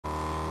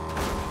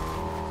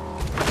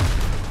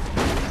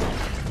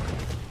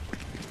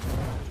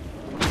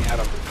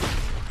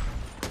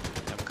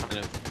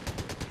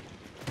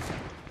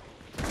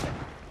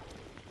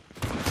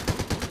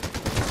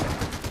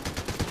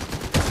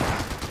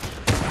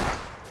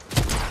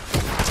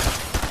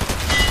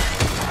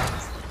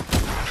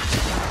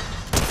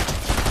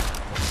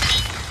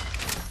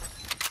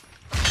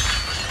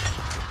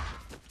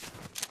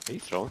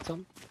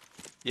want some?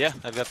 Yeah,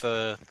 I've got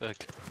the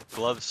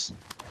gloves.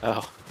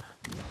 Oh,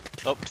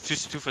 Oh, two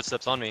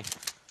footsteps on me.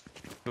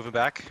 Moving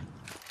back.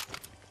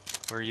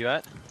 Where are you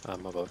at?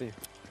 I'm above you.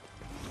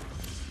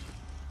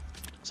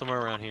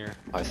 Somewhere around here.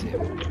 I see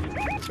him.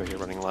 He's right here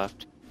running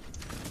left.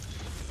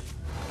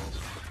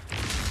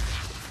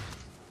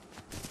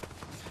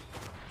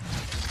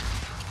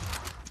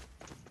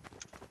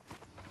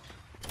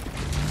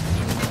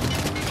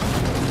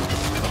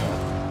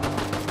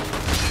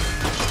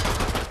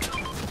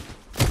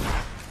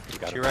 You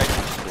got To it. your right.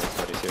 Yeah,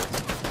 somebody's here.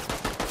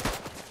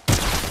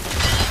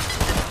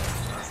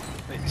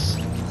 Nice.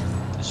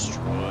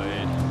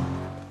 Destroyed.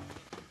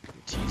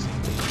 You're teasing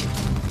me.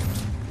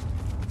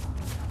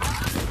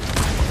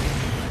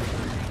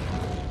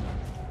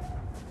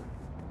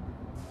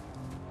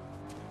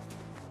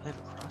 I have a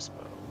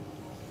crossbow.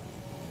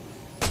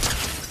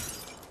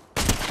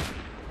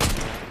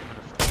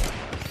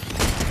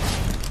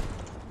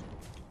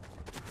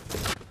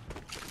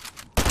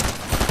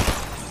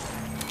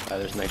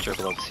 There's nitro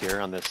gloves here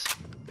on this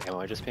ammo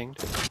I just pinged.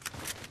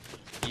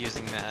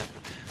 Using that.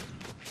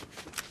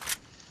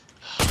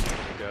 There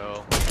we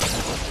go.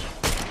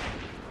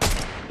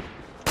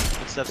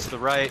 Footsteps to the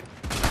right.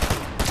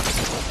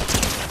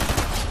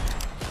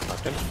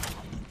 Knocked him.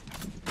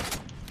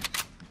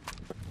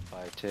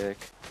 5 tick.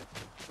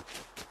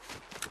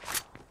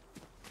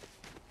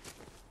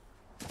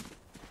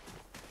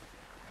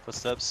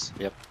 Footsteps.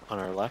 Yep, on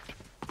our left.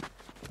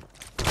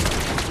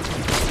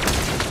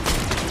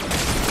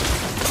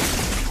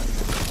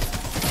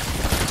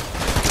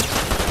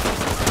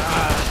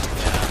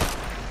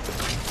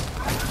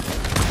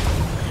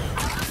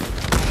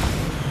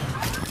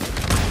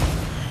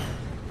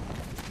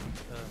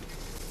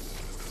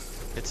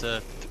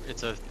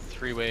 It's a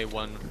three-way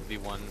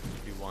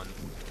 1v1v1. Alright,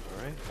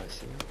 I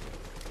see him.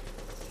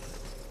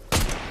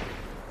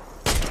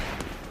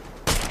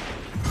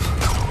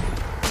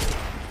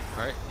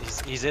 All right,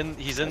 he's in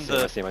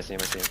I see him, I see him.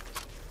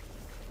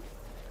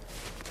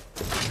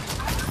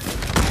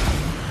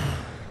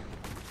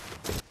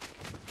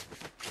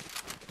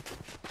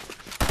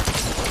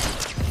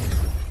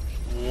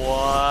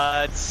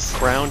 What?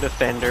 Crown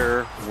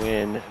Defender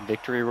win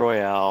Victory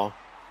Royale.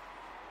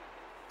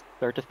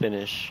 Start to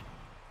finish.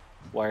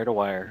 Wire to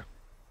wire.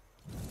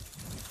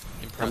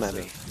 Come at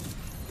me.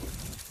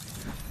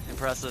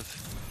 Impressive.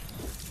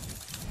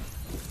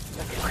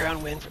 Second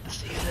crown win for the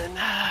season.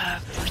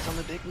 First on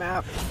the big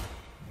map.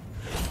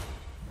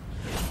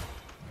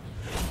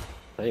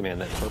 Hey man,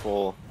 that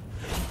purple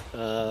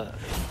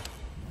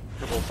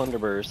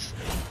Thunderburst.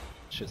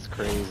 It's just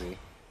crazy.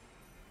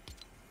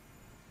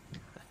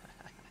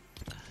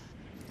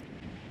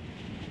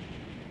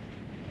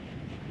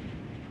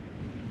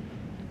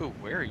 Ooh,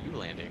 where are you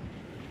landing?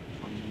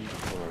 On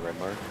my red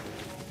mark.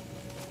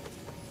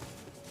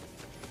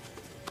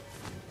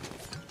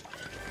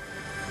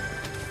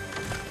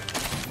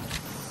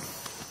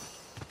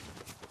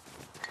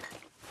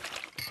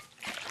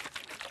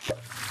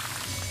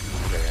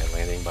 Okay,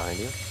 landing behind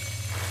you.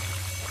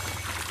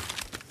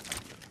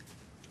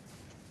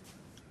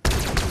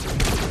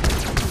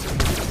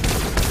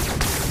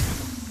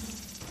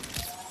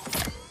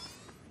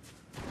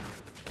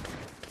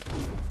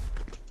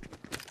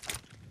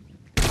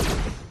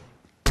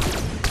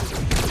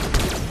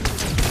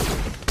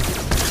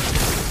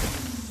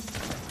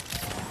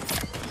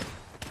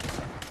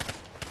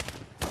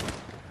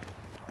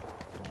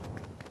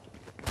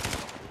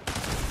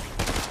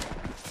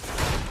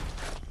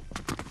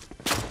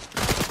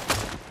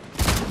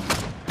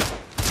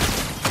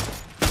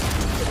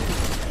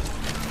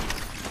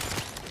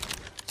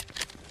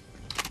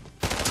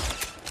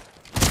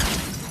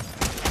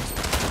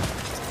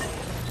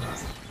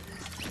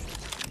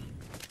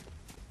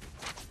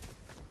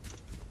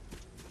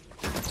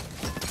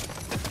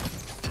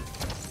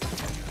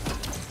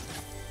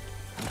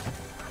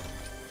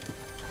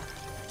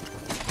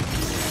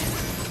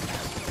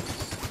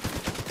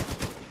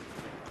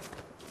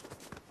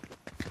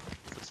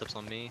 Footsteps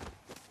on me.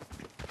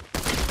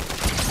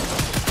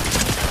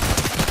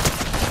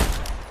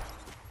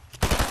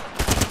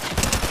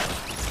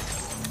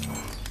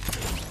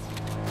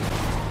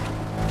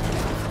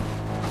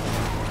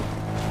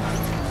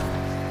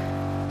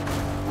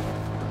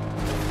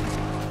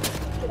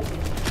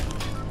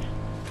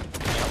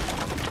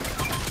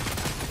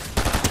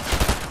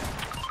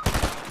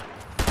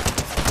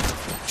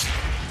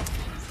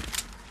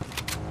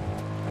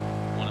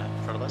 One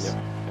in front of us. Yep,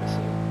 I see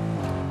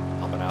him.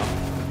 Popping out.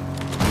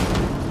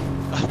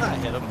 I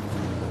hit him.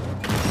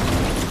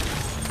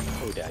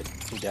 Oh, he died.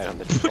 He died on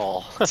the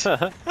fall.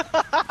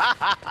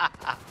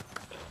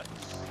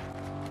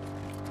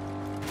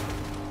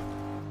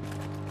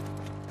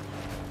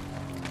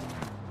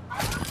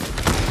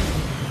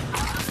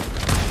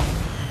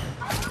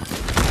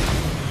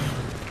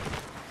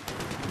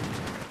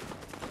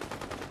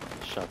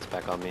 Shots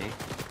back on me.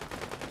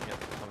 Yep,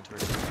 coming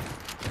towards you.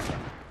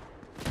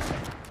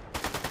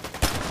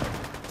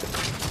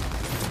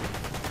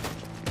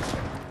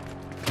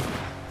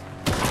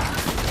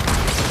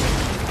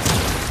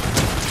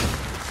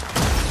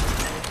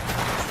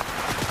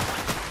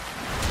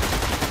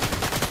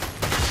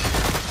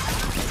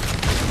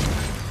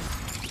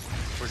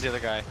 Where's the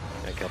other guy?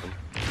 I killed him.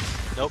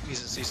 Nope,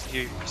 he's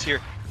here.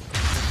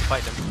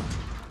 Fighting him.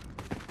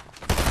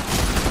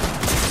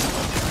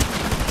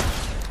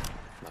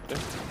 Knocked him.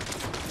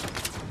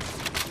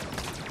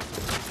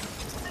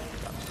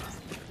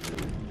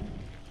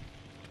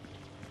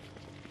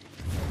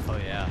 Oh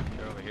yeah,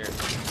 they're over here.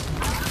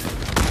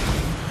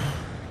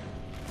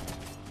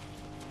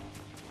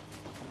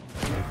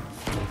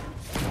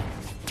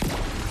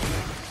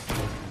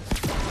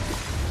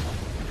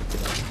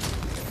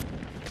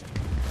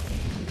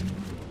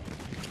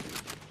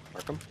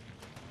 Mark him.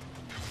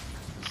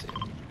 Let's see.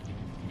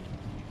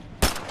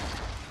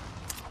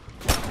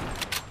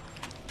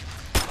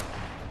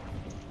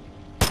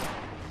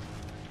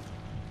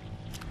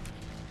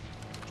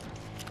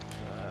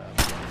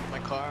 My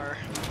car.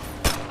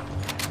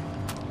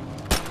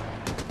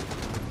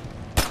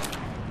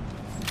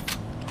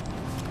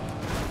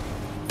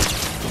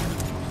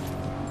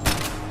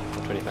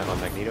 I'm 25 on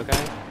Magneto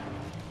guy.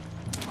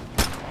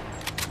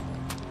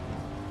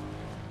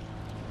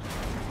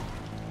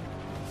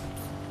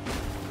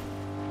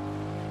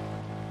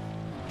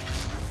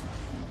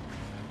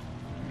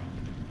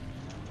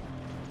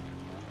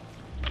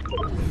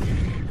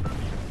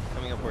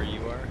 Coming up where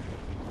you are.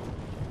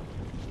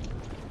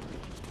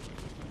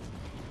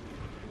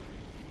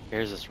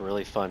 Here's this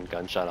really fun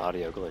gunshot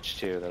audio glitch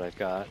too that I've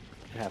got.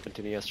 It happened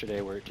to me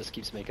yesterday where it just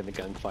keeps making the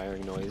gun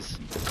firing noise.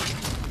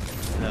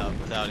 No,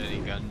 without any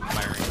gun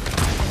firing.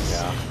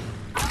 Yeah.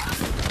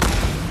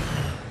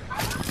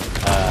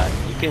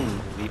 You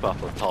can leap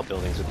off of tall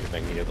buildings with your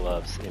Magneto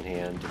gloves in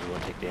hand and you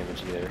won't take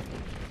damage either.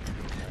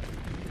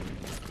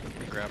 Let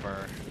me grab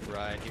our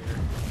ride here.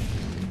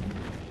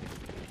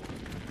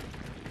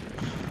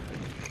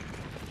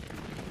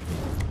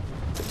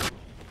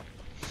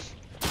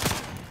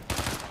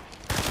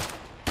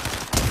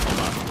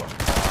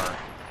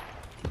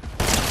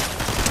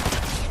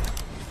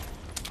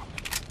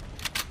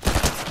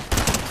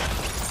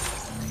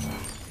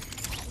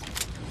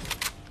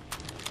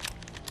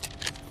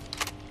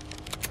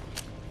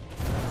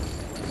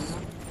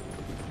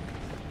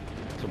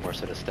 Some more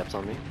set of steps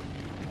on me.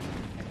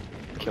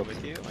 Killed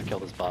with you? I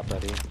killed his bot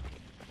buddy.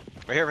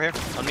 Right here,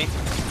 on me.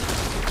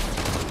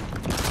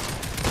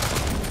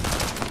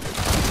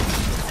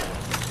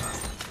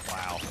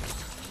 Wow.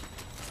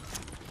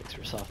 Thanks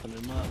for softening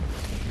him up.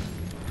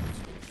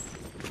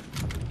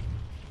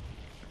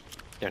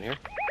 Down here.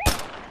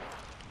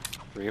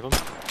 3 of them.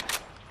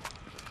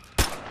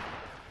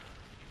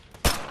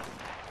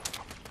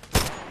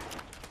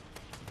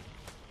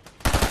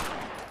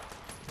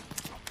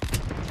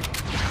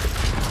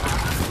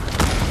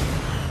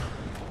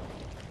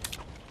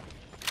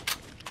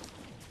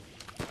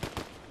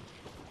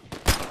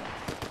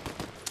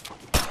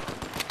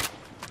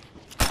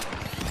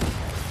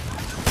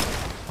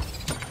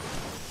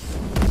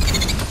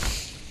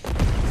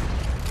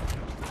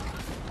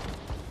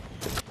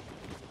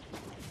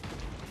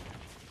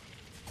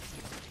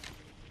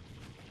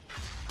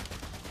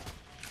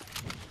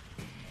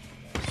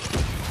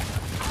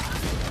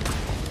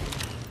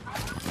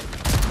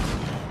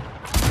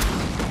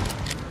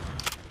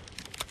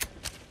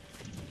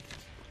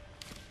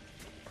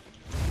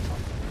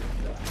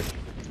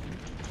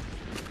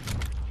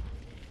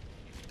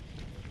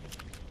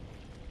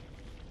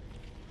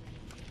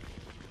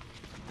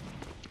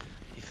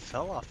 He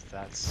fell off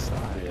that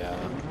side. Yeah.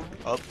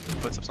 Oh,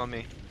 footsteps on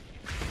me.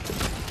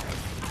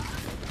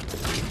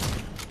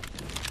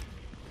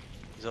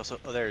 He's also,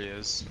 oh there he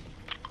is.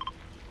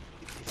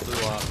 He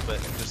flew off, but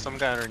there's some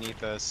guy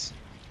underneath us.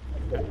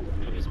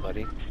 His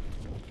buddy.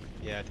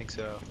 Yeah, I think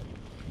so.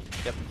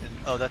 Yep, and,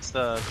 oh that's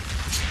the...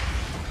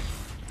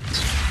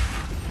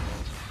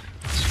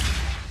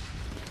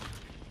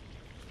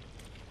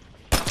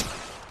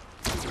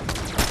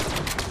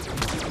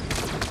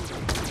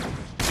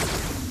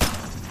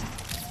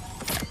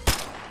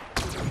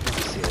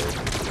 See it.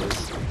 It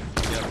is.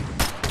 Yep.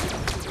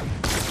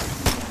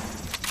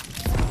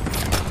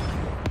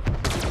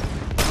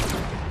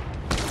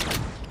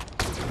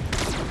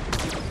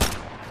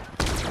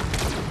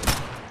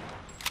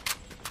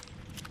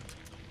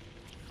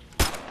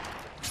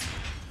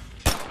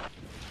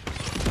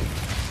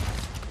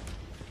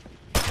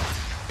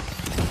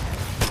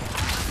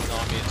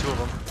 On me, 2 of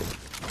them.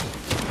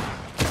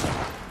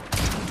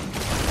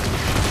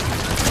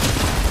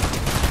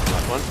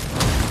 Knock one.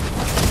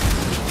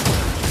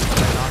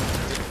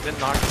 Didn't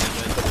knock him,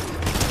 but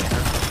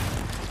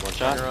One on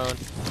shot. your own.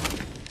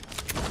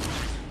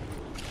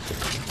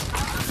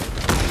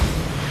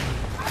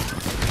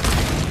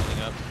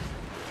 Healing up.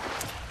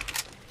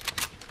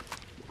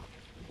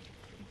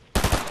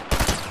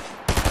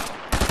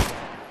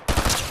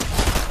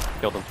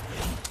 Killed him.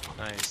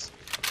 Nice.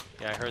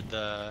 Yeah, I heard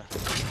the...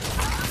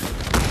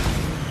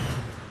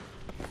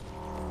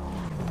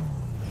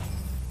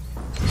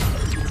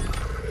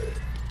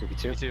 Maybe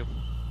 2. Me too.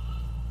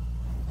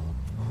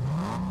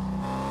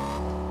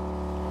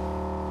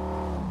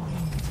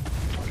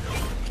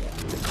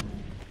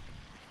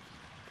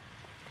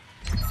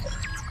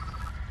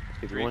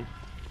 Maybe 1.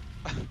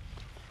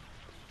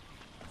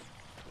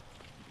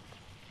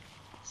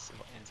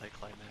 Civil and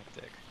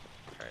anticlimactic.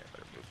 Alright,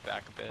 better move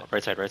back a bit.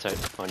 Right side,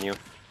 on you.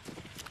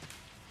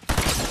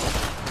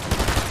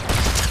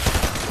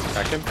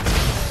 Cracked him?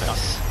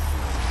 Nice.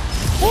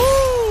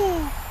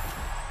 Woo!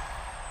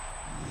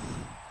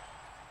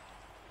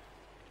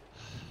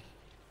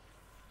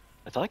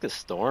 I feel like the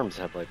storms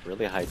have like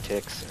really high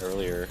ticks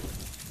earlier.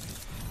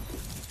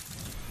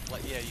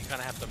 Like, yeah, you kind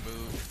of have to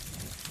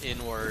move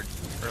inward,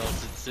 or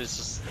else it's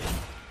just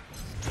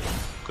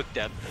quick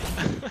death.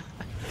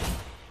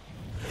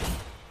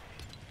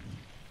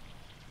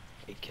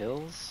 8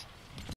 kills?